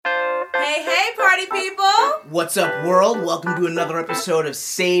Hey, hey, party people! What's up, world? Welcome to another episode of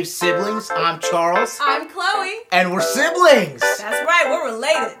Save Siblings. I'm Charles. I'm Chloe. And we're siblings! That's right, we're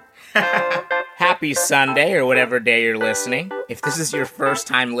related. Happy Sunday, or whatever day you're listening. If this is your first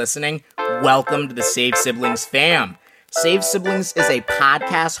time listening, welcome to the Save Siblings fam. Save Siblings is a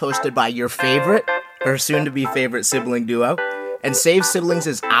podcast hosted by your favorite, or soon-to-be favorite sibling duo. And Save Siblings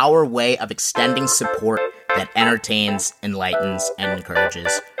is our way of extending support that entertains, enlightens, and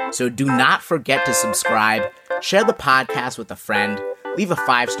encourages. So do not forget to subscribe, share the podcast with a friend, leave a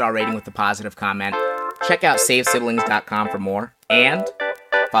 5-star rating with a positive comment, check out SaveSiblings.com for more, and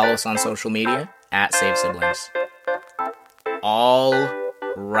follow us on social media at Save Siblings. All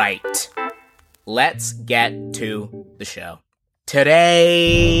right, let's get to the show.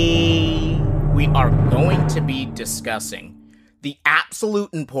 Today, we are going to be discussing the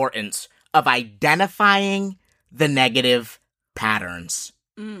absolute importance of identifying the negative patterns.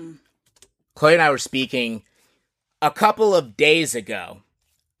 Chloe and I were speaking a couple of days ago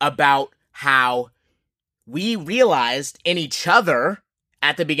about how we realized in each other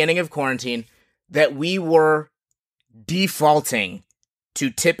at the beginning of quarantine that we were defaulting to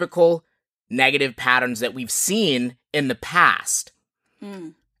typical negative patterns that we've seen in the past.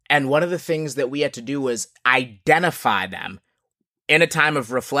 And one of the things that we had to do was identify them in a time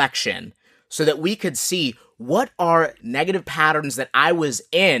of reflection so that we could see what are negative patterns that I was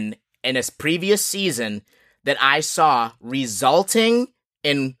in a previous season that I saw resulting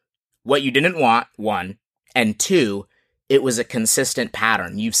in what you didn't want, one, and two, it was a consistent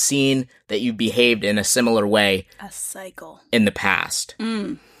pattern. You've seen that you behaved in a similar way. A cycle. In the past.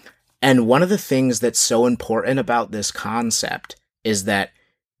 And one of the things that's so important about this concept is that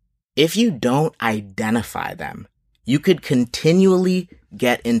if you don't identify them, you could continually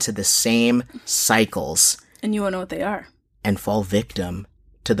get into the same cycles. And you won't know what they are. And fall victim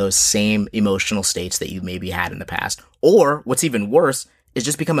to those same emotional states that you maybe had in the past. Or, what's even worse, is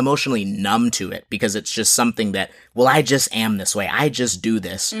just become emotionally numb to it because it's just something that, well, I just am this way. I just do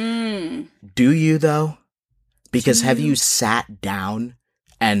this. Do you, though? Because have you sat down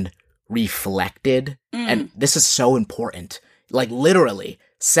and reflected? And this is so important. Like, literally,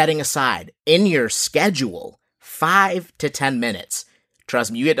 setting aside in your schedule 5 to 10 minutes.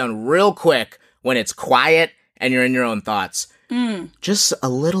 Trust me, you get done real quick when it's quiet and you're in your own thoughts. Just a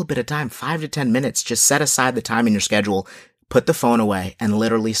little bit of time, 5 to 10 minutes. Just set aside the time in your schedule, put the phone away, and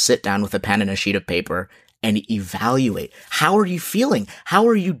literally sit down with a pen and a sheet of paper and evaluate. How are you feeling? How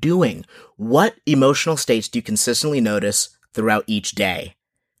are you doing? What emotional states do you consistently notice throughout each day?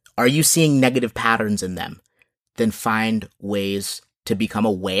 Are you seeing negative patterns in them? Then find ways to become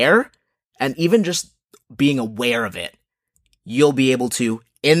aware, and even just being aware of it, you'll be able to,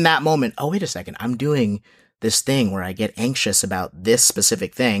 in that moment, oh, wait a second, I'm doing this thing where I get anxious about this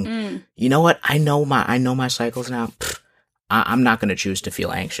specific thing. You know what? I know my cycles now. I'm not going to choose to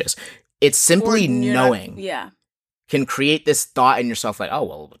feel anxious. It's simply knowing can create this thought in yourself like, oh,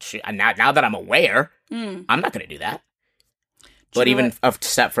 well, now that I'm aware, I'm not going to do that. But even a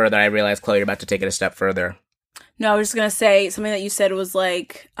step further, I realized, Chloe, you're about to take it a step further. No, I was just going to say something that you said was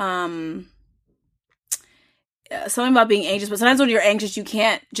like, something about being anxious, but sometimes when you're anxious, you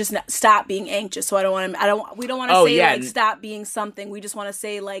can't just stop being anxious. So we don't want to say like stop being something. We just want to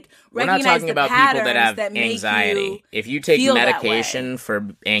say like recognize we're not talking the about patterns people that have that anxiety. If you take medication for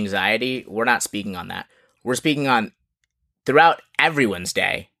anxiety, we're not speaking on that. We're speaking on throughout everyone's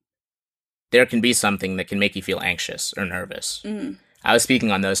day, there can be something that can make you feel anxious or nervous. I was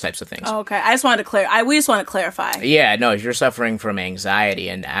speaking on those types of things. Oh, okay. I just wanted to we just want to clarify. Yeah, no, if you're suffering from anxiety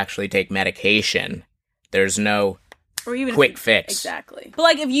and actually take medication, there's no quick fix. Exactly. But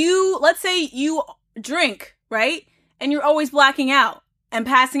like let's say you drink, right? And you're always blacking out and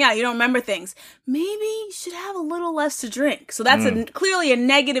passing out. You don't remember things. Maybe you should have a little less to drink. So that's clearly a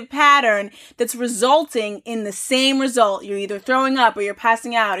negative pattern that's resulting in the same result. You're either throwing up or you're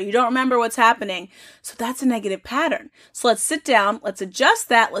passing out or you don't remember what's happening. So that's a negative pattern. So let's sit down. Let's adjust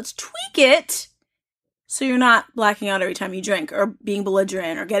that. Let's tweak it. So you're not blacking out every time you drink or being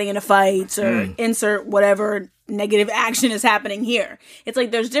belligerent or getting into fights or insert whatever negative action is happening here. It's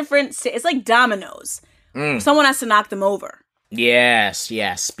like there's it's like dominoes. Someone has to knock them over. Yes.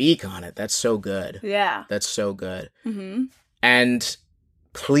 Speak on it. That's so good. Yeah. That's so good. And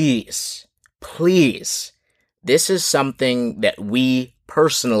please, this is something that we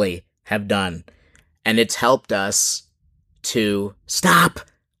personally have done. And it's helped us to stop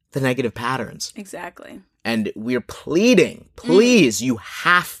the negative patterns. Exactly. And we're pleading, please, you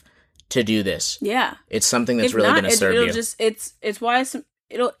have to do this. Yeah. It's something that's really going to serve you. It's why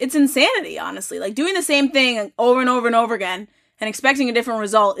it's insanity, honestly. Like doing the same thing over and over and over again and expecting a different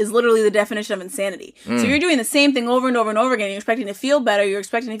result is literally the definition of insanity. So you're doing the same thing over and over and over again. You're expecting to feel better. You're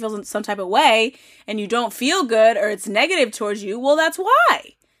expecting to feel some type of way, and you don't feel good, or it's negative towards you. Well, that's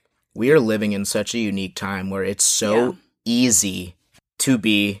why. We are living in such a unique time where it's so easy to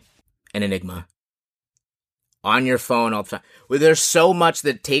be an enigma on your phone all the time. Where there's so much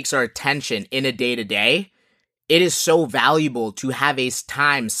that takes our attention in a day-to-day. It is so valuable to have a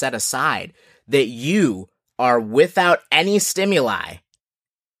time set aside that you are, without any stimuli,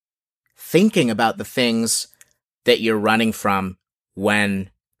 thinking about the things that you're running from when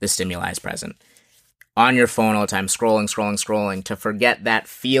the stimuli is present. On your phone all the time, scrolling, to forget that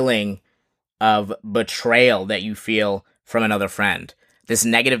feeling of betrayal that you feel from another friend. This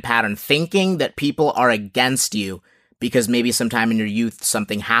negative pattern, thinking that people are against you because maybe sometime in your youth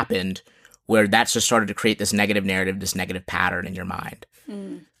something happened where that's just started to create this negative narrative, this negative pattern in your mind.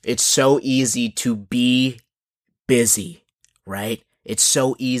 It's so easy to be busy, right? It's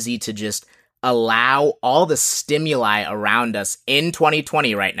so easy to just allow all the stimuli around us in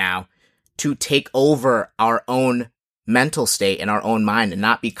 2020 right now to take over our own mental state and our own mind and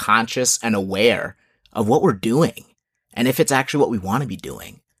not be conscious and aware of what we're doing and if it's actually what we want to be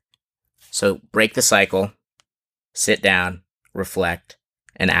doing. So break the cycle, sit down, reflect,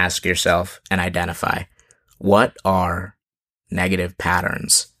 and ask yourself and identify, what are negative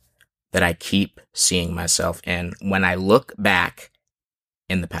patterns that I keep seeing myself in when I look back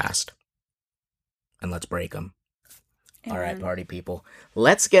in the past? And let's break them. All right, party people.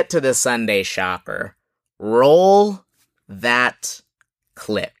 Let's get to the Sunday shocker. Roll that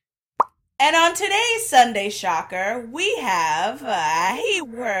clip. And on today's Sunday Shocker, we have, he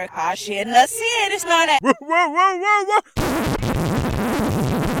work our shit in the city, it's not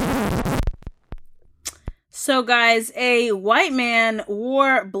So guys, a white man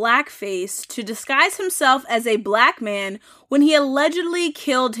wore blackface to disguise himself as a black man when he allegedly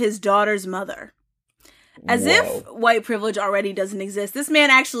killed his daughter's mother. As if white privilege already doesn't exist, this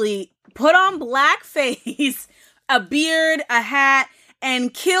man actually put on blackface, a beard, a hat,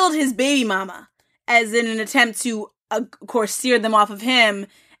 and killed his baby mama, as in an attempt to, of course, steer them off of him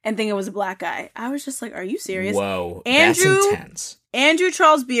and think it was a black guy. I was just like, are you serious? Whoa, Andrew, that's intense. Andrew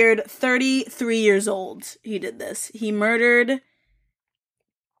Charles Beard, 33 years old, he did this. He murdered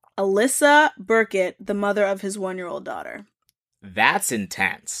Alyssa Burkett, the mother of his 1-year-old daughter. That's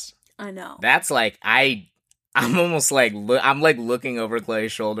intense. I know. That's like, I'm almost like, I'm like looking over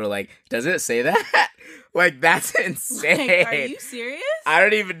Chloe's shoulder like, does it say that? Like, that's insane. Like, are you serious? I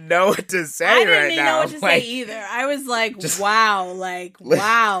don't even know what to say I right now. didn't even know what to say either. I was like,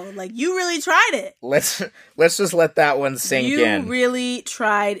 wow, like you really tried it. Let's just let that one sink in. You really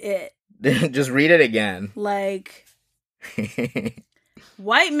tried it. Just read it again. Like,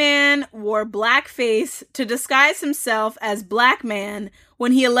 white man wore blackface to disguise himself as black man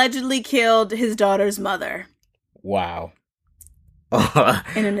when he allegedly killed his daughter's mother. Wow.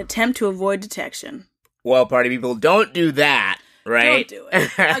 In an attempt to avoid detection. Well, party people, don't do that, right? Don't do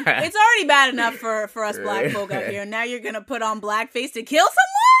it. It's already bad enough for us black folk out here. Now you're going to put on blackface to kill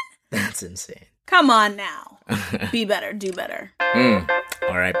someone? That's insane. Come on now. Be better. Do better.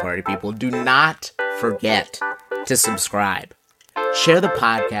 All right, party people, do not forget to subscribe. Share the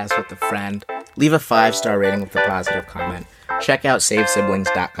podcast with a friend. Leave a 5-star rating with a positive comment. Check out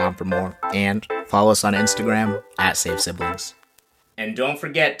SaveSiblings.com for more. And follow us on Instagram @SaveSiblings. And don't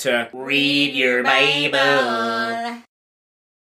forget to read your Bible.